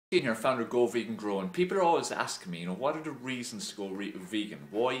Here, founder Go Vegan Grow, and people are always asking me, what are the reasons to go vegan?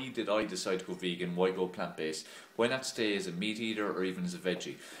 Why did I decide to go vegan? Why go plant-based? Why not stay as a meat eater or even as a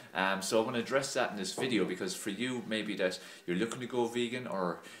veggie? So I want to address that in this video, because for you, maybe that you're looking to go vegan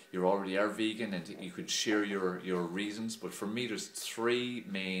or you already are vegan and you could share your reasons. But for me, there's three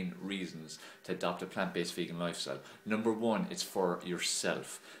main reasons to adopt a plant-based vegan lifestyle. Number one, it's for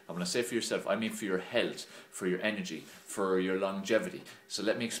yourself. And when I say for yourself, I mean for your health, for your energy, for your longevity. So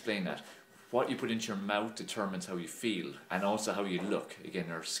let me explain that. What you put into your mouth determines how you feel and also how you look. Again,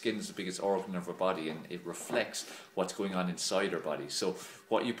 our skin is the biggest organ of our body and it reflects what's going on inside our body. So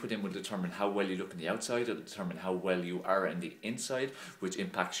what you put in will determine how well you look on the outside. It'll determine how well you are on the inside, which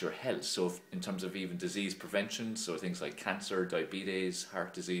impacts your health. So if, in terms of even disease prevention, so things like cancer, diabetes,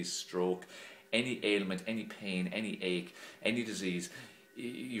 heart disease, stroke, any ailment, any pain, any ache, any disease,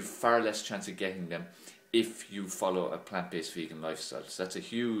 you've far less chance of getting them if you follow a plant-based vegan lifestyle. So that's a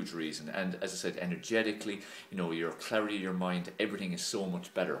huge reason. And as I said, energetically, your clarity, your mind, everything is so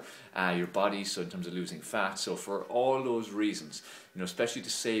much better. Your body, so in terms of losing fat. So for all those reasons, especially to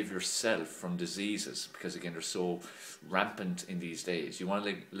save yourself from diseases, because again, they're so rampant in these days. You want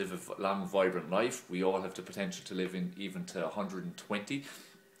to live a long, vibrant life. We all have the potential to live in even to 120.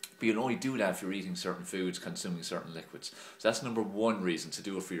 But you'll only do that if you're eating certain foods, consuming certain liquids. So that's number one reason, to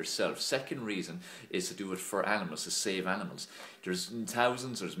do it for yourself. Second reason is to do it for animals, to save animals. There's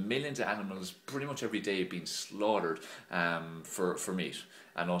thousands, there's millions of animals pretty much every day being slaughtered for meat.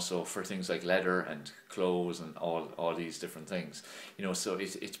 And also for things like leather and clothes and all these different things. So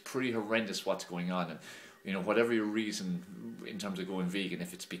it's pretty horrendous what's going on. And whatever your reason in terms of going vegan,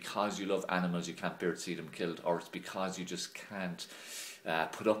 if it's because you love animals, you can't bear to see them killed, or it's because you just can't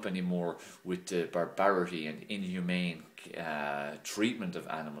put up anymore with the barbarity and inhumane treatment of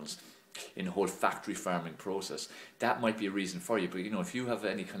animals in the whole factory farming process, that might be a reason for you. But if you have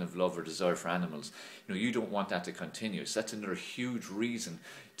any kind of love or desire for animals, you don't want that to continue. So that's another huge reason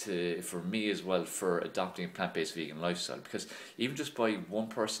for me as well for adopting a plant-based vegan lifestyle, because even just by one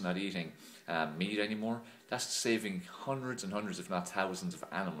person not eating meat anymore, that's saving hundreds and hundreds, if not thousands, of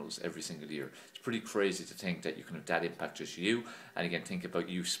animals every single year. It's pretty crazy to think that you can have that impact just you, and again, think about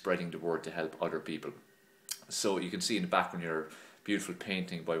you spreading the word to help other people. So you can see in the background here, beautiful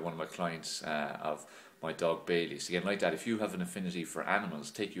painting by one of my clients of my dog Bailey. So again, like that, if you have an affinity for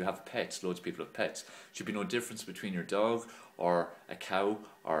animals, you have pets, loads of people have pets, should be no difference between your dog or a cow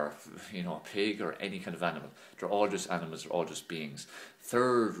or a pig or any kind of animal. They're all just animals, they're all just beings.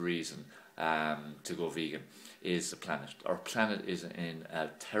 Third reason to go vegan is the planet. Our planet is in a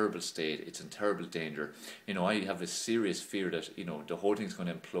terrible state. It's in terrible danger. I have a serious fear that the whole thing's going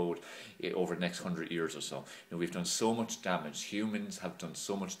to implode over the next 100 years or so. We've done so much damage. Humans have done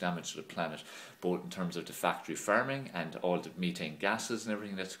so much damage to the planet, both in terms of the factory farming and all the methane gases and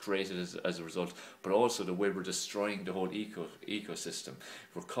everything that's created as a result, but also the way we're destroying the whole ecosystem.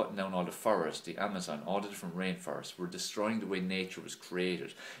 We're cutting down all the forests, the Amazon, all the different rainforests. We're destroying the way nature was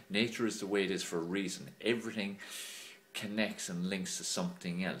created. Nature is the way it is for a reason. Everything connects and links to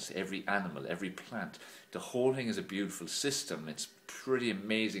something else. Every animal, every plant. The whole thing is a beautiful system. It's pretty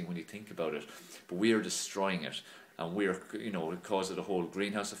amazing when you think about it. But we are destroying it. And we're, because of the whole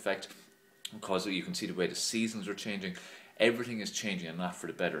greenhouse effect, because you can see the way the seasons are changing. Everything is changing and not for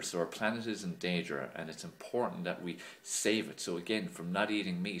the better. So our planet is in danger, and it's important that we save it. So again, from not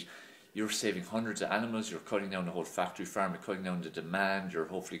eating meat, you're saving hundreds of animals, you're cutting down the whole factory farm, you're cutting down the demand, you're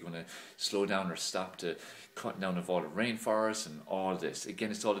hopefully going to slow down or stop the cutting down of all the rainforests and all this.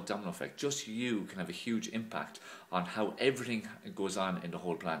 Again, it's all a domino effect. Just you can have a huge impact on how everything goes on in the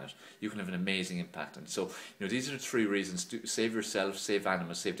whole planet. You can have an amazing impact. And so, these are the three reasons: to save yourself, save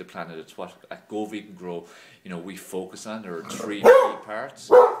animals, save the planet. It's what at Go Vegan Grow, we focus on. There are three key parts.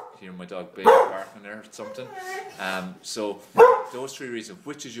 Hear my dog Bailey barking there or something. So those three reasons.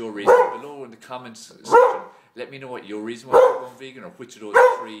 Which is your reason? Below in the comments section, let me know what your reason was for going vegan, or which of those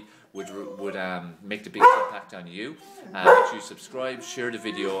three would make the biggest impact on you. Make sure you subscribe, share the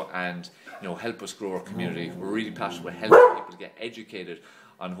video, and help us grow our community. We're really passionate about helping people to get educated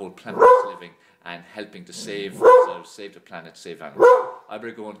on whole plant-based living and helping to save ourselves, save the planet, save animals. I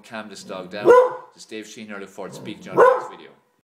better go and calm this dog down. This is Dave Sheen here. I look forward to speaking to you on the next video.